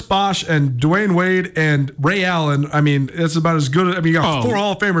with Chris Bosh and Dwayne Wade and Ray Allen, I mean, it's about as good. I mean, you got 4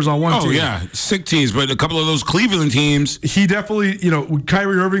 Hall of Famers on one team. Oh, yeah. Sick teams. But a couple of those Cleveland teams. He definitely,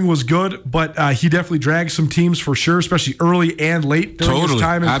 Kyrie Irving was good, but he definitely dragged some teams for sure, especially early and late during his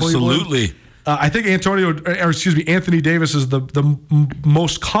time in Cleveland. Absolutely. I think Anthony Davis is the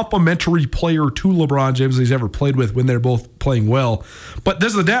most complimentary player to LeBron James he's ever played with when they're both playing well. But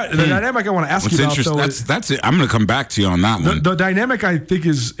this is the dynamic I want to ask you about. Though, that's it. I'm going to come back to you on that one. The dynamic I think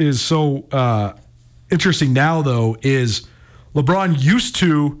is so interesting now, though, is LeBron used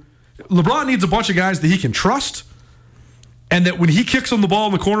to LeBron needs a bunch of guys that he can trust, and that when he kicks them the ball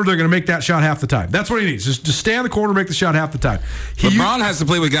in the corner, they're going to make that shot half the time. That's what he needs. Just stay in the corner and make the shot half the time. LeBron has to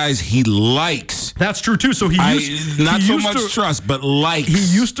play with guys he likes. That's true, too. So not so much trust, but likes.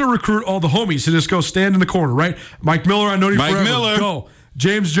 He used to recruit all the homies to just go stand in the corner, right? Mike Miller, I know you forever. Miller. Go.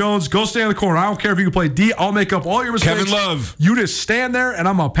 James Jones, go stand in the corner. I don't care if you can play D. I'll make up all your mistakes. Kevin Love. You just stand there, and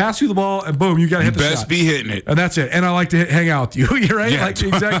I'm going to pass you the ball, and boom, you got to hit the shot. You best be hitting it. And that's it. And I like to hang out with you. You're right? Yeah. Like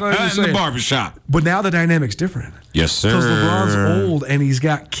exactly what you're saying. In the barbershop. But now the dynamic's different. Yes, sir. Because LeBron's old, and he's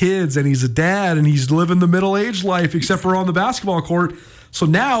got kids, and he's a dad, and he's living the middle-aged life, except for on the basketball court. So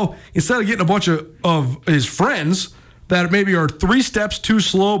now, instead of getting a bunch of his friends that maybe are 3 steps too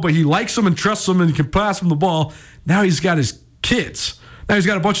slow, but he likes them and trusts them and can pass them the ball, now he's got his kids. Now he's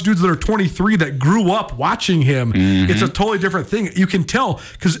got a bunch of dudes that are 23 that grew up watching him. Mm-hmm. It's a totally different thing. You can tell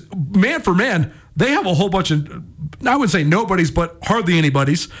because man for man, they have a whole bunch of, I wouldn't say nobodies, but hardly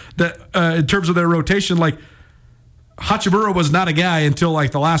anybody's that in terms of their rotation. Like Hachimura was not a guy until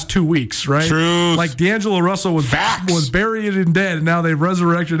like the last 2 weeks, right? Truth. Like D'Angelo Russell was buried and dead, and now they've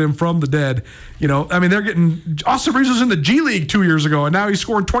resurrected him from the dead. You know, I mean, they're getting Austin Reeves was in the G League 2 years ago, and now he's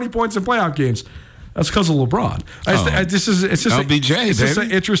scoring 20 points in playoff games. That's because of LeBron. It's just LBJ, it's just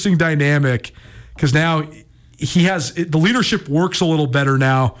an interesting dynamic because now the leadership works a little better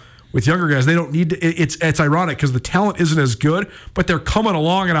now with younger guys. They don't need to. It's ironic because the talent isn't as good, but they're coming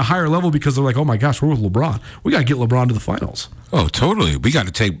along at a higher level because they're like, oh my gosh, we're with LeBron. We got to get LeBron to the finals. Oh, totally. We got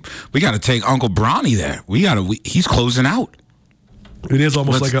to take Uncle Bronny there. He's closing out. It is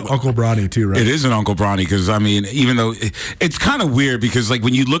almost like an Uncle Bronny too, right? It is an Uncle Bronny because, I mean, even though it's kind of weird because, like,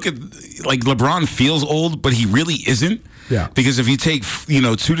 when you look at, like, LeBron feels old, but he really isn't. Yeah. Because if you take,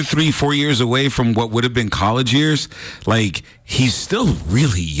 2 to 3, 4 years away from what would have been college years, like, he's still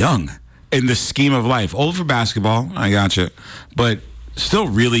really young in the scheme of life. Old for basketball, I gotcha, but still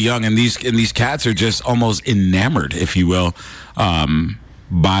really young. And these cats are just almost enamored, if you will,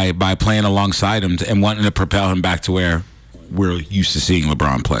 by playing alongside him and wanting to propel him back to where we're used to seeing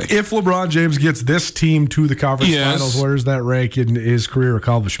LeBron play. If LeBron James gets this team to the conference finals, where does that rank in his career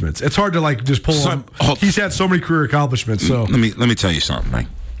accomplishments? It's hard to like just pull him. He's had so many career accomplishments. So let me tell you something, Mike.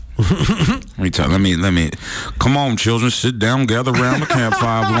 Let me. Come on, children, sit down, gather around the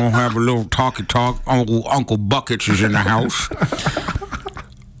campfire. We're gonna have a little talk. Uncle Buckets is in the house.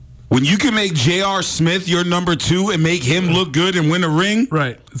 When you can make J.R. Smith your number 2 and make him look good and win a ring.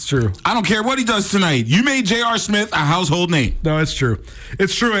 Right, it's true. I don't care what he does tonight. You made J.R. Smith a household name. No, it's true.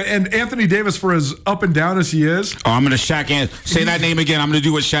 It's true. And Anthony Davis, for as up and down as he is. Oh, I'm going to say that name again. I'm going to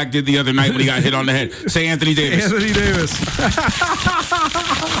do what Shaq did the other night when he got hit on the head. Say Anthony Davis. Anthony Davis.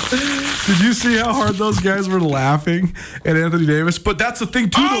 Did you see how hard those guys were laughing at Anthony Davis? But that's the thing,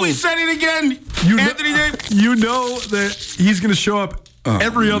 too. Oh, he said it again. Anthony Davis. You know that he's going to show up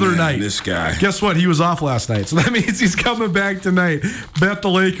every other night. This guy. Guess what? He was off last night. So that means he's coming back tonight. Bet the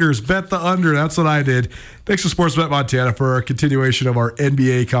Lakers. Bet the under. That's what I did. Thanks to Sportsbet Montana for our continuation of our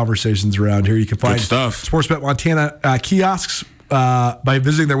NBA conversations around here. You can find Sportsbet Montana kiosks by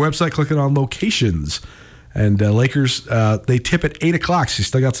visiting their website, clicking on locations. And Lakers, they tip at 8 o'clock, so you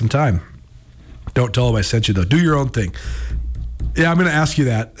still got some time. Don't tell them I sent you, though. Do your own thing. Yeah, I'm going to ask you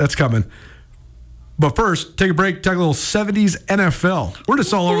that. That's coming. But first, take a break, talk a little 70s NFL. We're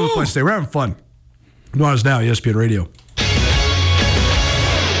just all over the place today. We're having fun. Nuanez Now, ESPN Radio.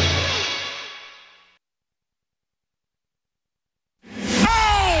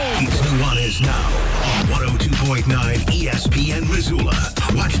 It's Nuanez Now on 102.9 ESPN Missoula.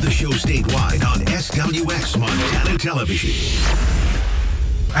 Watch the show statewide on SWX Montana Television.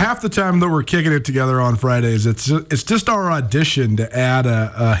 Half the time that we're kicking it together on Fridays, it's just our audition to add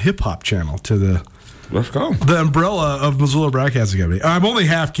a hip-hop channel to the... Let's go. The umbrella of Missoula Broadcasting Company. I'm only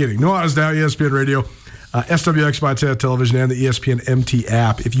half kidding. Nuanez Now, ESPN Radio, SWX Montana Television, and the ESPN MT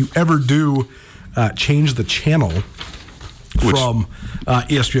app. If you ever do change the channel from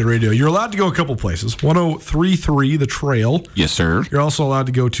ESPN Radio, you're allowed to go a couple places. 103.3 The Trail. Yes, sir. You're also allowed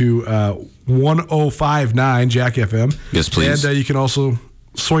to go to 105.9 Jack FM. Yes, please. And you can also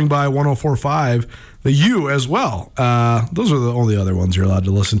swing by 104.5 The U as well. Those are the only other ones you're allowed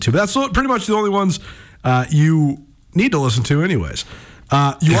to listen to. But that's pretty much the only ones you need to listen to anyways.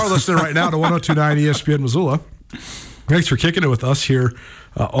 You are listening right now to 102.9 ESPN Missoula. Thanks for kicking it with us here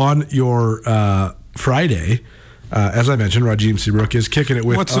on your Friday. As I mentioned, Rajiem Seabrook is kicking it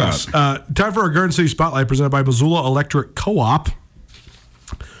with us. What's up? Time for our Garden City Spotlight presented by Missoula Electric Co-op.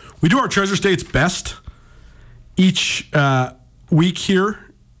 We do our Treasure State's best each week here,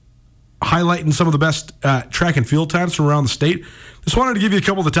 highlighting some of the best track and field times from around the state. Just wanted to give you a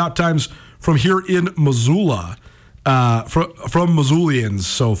couple of the top times from here in Missoula. from Missoulians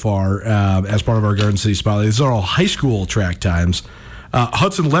so far as part of our Garden City Spotlight. These are all high school track times.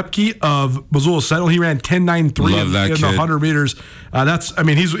 Hudson Lepke of Missoula Sentinel, he ran 10.93 in the 100 meters.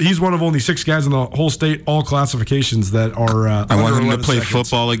 He's one of only 6 guys in the whole state, all classifications that are. I want him to play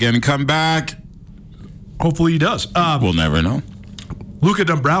football again and come back. Hopefully he does. We'll never know. Luka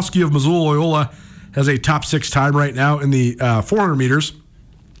Dombrowski of Missoula Loyola has a top 6 time right now in the 400 meters,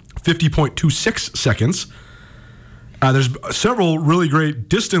 50.26 seconds. There's several really great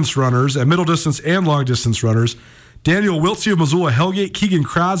distance runners, middle distance and long distance runners. Daniel Wiltsey of Missoula Hellgate, Keegan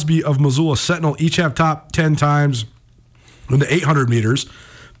Crosby of Missoula Sentinel each have top 10 times in the 800 meters.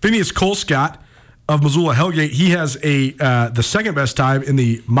 Phineas Colescott of Missoula Hellgate, he has the second best time in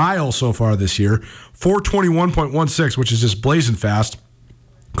the mile so far this year, 4:21.16, which is just blazing fast.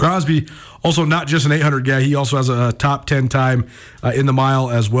 Crosby, also not just an 800 guy, he also has a top 10 time in the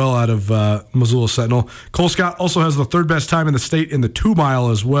mile as well out of Missoula Sentinel. Colescott also has the third best time in the state in the 2 mile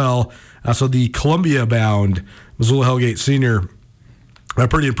as well. So the Columbia-bound Missoula Hellgate senior,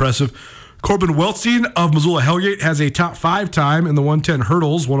 pretty impressive. Corbin Weltstein of Missoula Hellgate has a top 5 time in the 110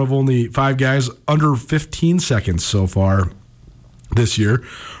 hurdles, one of only 5 guys under 15 seconds so far this year.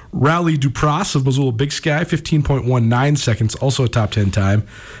 Rowley Dupras of Missoula Big Sky, 15.19 seconds, also a top 10 time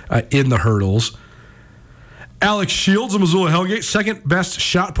in the hurdles. Alex Shields of Missoula Hellgate, second best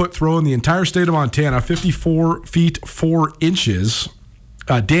shot put throw in the entire state of Montana, 54 feet 4 inches.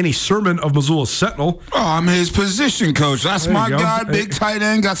 Danny Sermon of Missoula Sentinel. Oh, I'm his position coach. That's my guy, big tight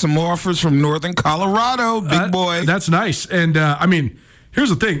end. Got some offers from Northern Colorado, big boy. That's nice. And, here's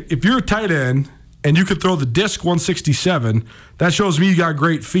the thing. If you're a tight end and you could throw the disc 167, that shows me you got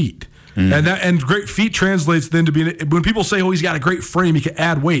great feet. And great feet translates then to being, when people say, oh, he's got a great frame, he can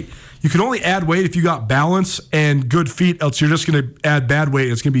add weight. You can only add weight if you got balance and good feet, else you're just going to add bad weight.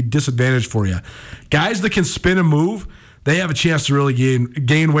 It's going to be disadvantaged for you. Guys that can spin and move, they have a chance to really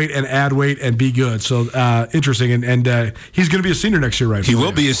gain weight and add weight and be good. So interesting. And he's going to be a senior next year, right? He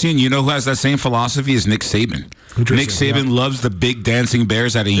will be a senior. You know who has that same philosophy is Nick Saban. Nick Saban loves the big dancing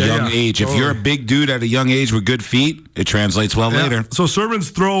bears at a young age. Totally. If you're a big dude at a young age with good feet, it translates well later. So Sermon's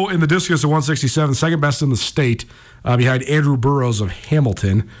throw in the discus at 167, second best in the state, behind Andrew Burrows of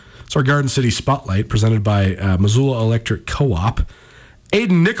Hamilton. It's our Garden City Spotlight presented by Missoula Electric Co-op.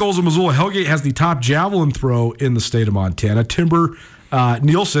 Aiden Nichols of Missoula Hellgate has the top javelin throw in the state of Montana. Timber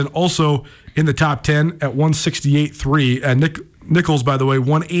Nielsen also in the top 10 at 168.3. Nichols, by the way,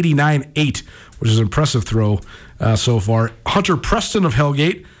 189.8, which is an impressive throw so far. Hunter Preston of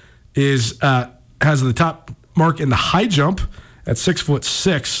Hellgate has the top mark in the high jump at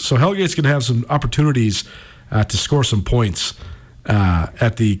 6'6". So Hellgate's going to have some opportunities to score some points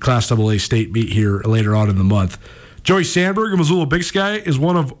at the Class AA state meet here later on in the month. Joey Sandberg of Missoula Big Sky is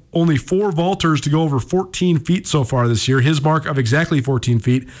one of only 4 vaulters to go over 14 feet so far this year. His mark of exactly 14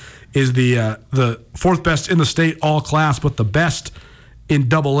 feet is the 4th best in the state all class, but the best in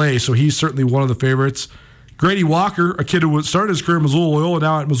AA, so he's certainly one of the favorites. Grady Walker, a kid who started his career at Missoula Loyola,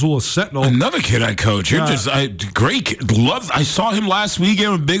 now at Missoula Sentinel. Another kid I coach. You're great kid. I saw him last week. Gave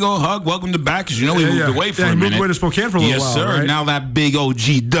him a big old hug. Welcome to back, because he moved away for a minute. He moved away to Spokane for a little while. Yes, sir. Right? Now that big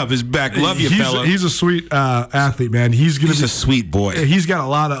OG Dub is back. Love you, fella. He's a sweet athlete, man. He's a sweet boy. He's got a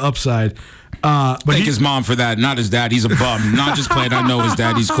lot of upside. But thank his mom for that. Not his dad. He's a bum. Not just playing. I know his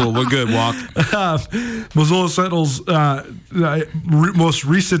dad. He's cool. We're good, Walk. Missoula Sentinel's most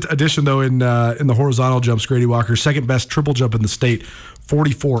recent addition, though, in the horizontal jumps, Grady Walker, second best triple jump in the state,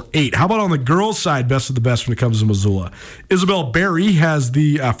 44.8. How about on the girls' side, best of the best when it comes to Missoula? Isabel Berry has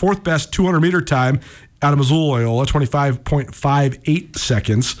the 4th best 200-meter time out of Missoula Loyola, 25.58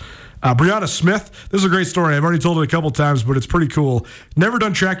 seconds. Brianna Smith, this is a great story. I've already told it a couple times, but it's pretty cool. Never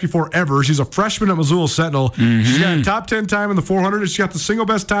done track before ever. She's a freshman at Missoula Sentinel. Mm-hmm. She's got a top 10 time in the 400, and she's got the single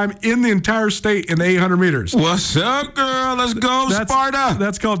best time in the entire state in the 800 meters. What's up, girl? Let's go, Sparta.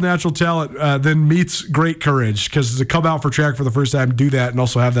 That's called natural talent, then meets great courage, because to come out for track for the first time, do that, and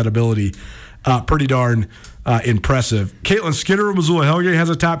also have that ability, pretty darn impressive. Caitlin Skinner of Missoula Hellgate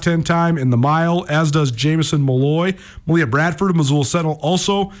has a top 10 time in the mile, as does Jamison Malloy. Malia Bradford of Missoula Sentinel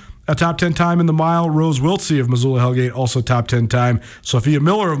also a top 10 time in the mile. Rose Wiltsey of Missoula Hellgate also top 10 time. Sophia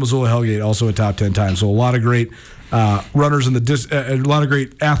Miller of Missoula Hellgate also a top 10 time. So a lot of great runners in a lot of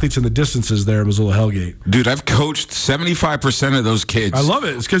great athletes in the distances there at Missoula Hellgate. Dude, I've coached 75% of those kids. I love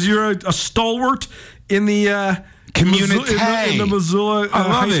it. It's because you're a stalwart in the community, in the Missoula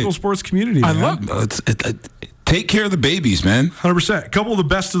high school sports community. I love it. take care of the babies, man. 100%. A couple of the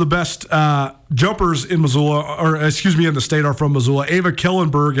best jumpers in Missoula, in the state are from Missoula. Ava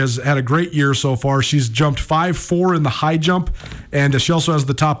Kellenberg has had a great year so far. She's jumped 5'4" in the high jump, and she also has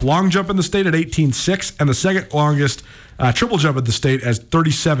the top long jump in the state at 18.6, and the second longest triple jump in the state as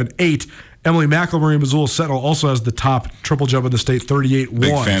 37.8. Emily McElmurray, Missoula Sentinel, also has the top triple jump in the state, 38.1.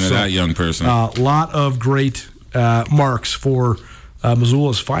 Big fan of that young person. A lot of great marks for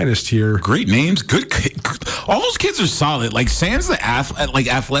Missoula's finest here. Great names. Good. All those kids are solid. Like, sans the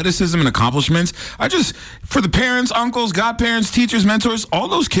athleticism and accomplishments, for the parents, uncles, godparents, teachers, mentors, all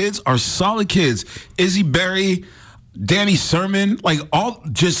those kids are solid kids. Izzy Berry, Danny Sermon, like all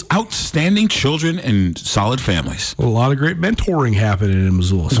just outstanding children and solid families. A lot of great mentoring happening in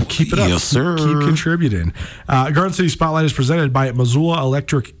Missoula, so keep it up. Yes, sir. Keep contributing. Garden City Spotlight is presented by Missoula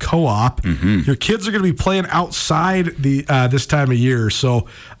Electric Co-op. Your kids are going to be playing outside this time of year, so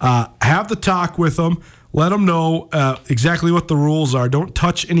have the talk with them. Let them know exactly what the rules are. Don't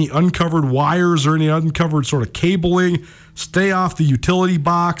touch any uncovered wires or any uncovered sort of cabling. Stay off the utility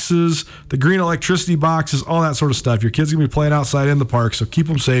boxes, the green electricity boxes, all that sort of stuff. Your kids are going to be playing outside in the park, so keep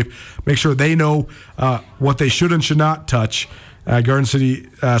them safe. Make sure they know what they should and should not touch. Garden City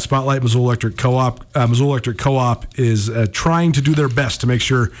Spotlight, Missoula Electric Co-op. Missoula Electric Co-op is trying to do their best to make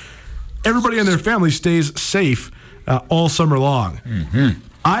sure everybody and their family stays safe all summer long.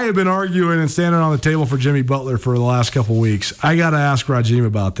 I have been arguing and standing on the table for Jimmy Butler for the last couple weeks. I got to ask Rajiem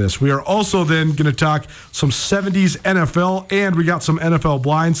about this. We are also then going to talk some 70s NFL, and we got some NFL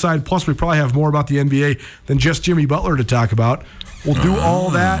blindside. Plus, we probably have more about the NBA than just Jimmy Butler to talk about. We'll do all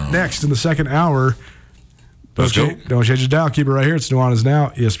that next in the second hour. Let's go. Don't change it down. Keep it right here. It's Nuanez Now,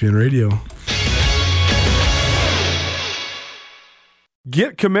 ESPN Radio.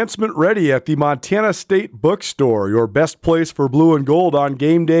 Get commencement ready at the Montana State Bookstore, your best place for blue and gold on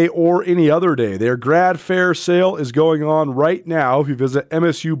game day or any other day. Their grad fair sale is going on right now if you visit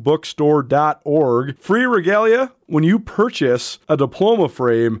msubookstore.org. Free regalia when you purchase a diploma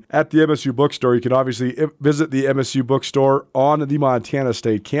frame at the MSU Bookstore. You can obviously visit the MSU Bookstore on the Montana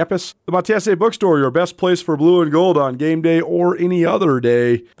State campus. The Montana State Bookstore, your best place for blue and gold on game day or any other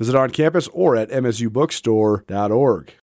day. Visit on campus or at msubookstore.org.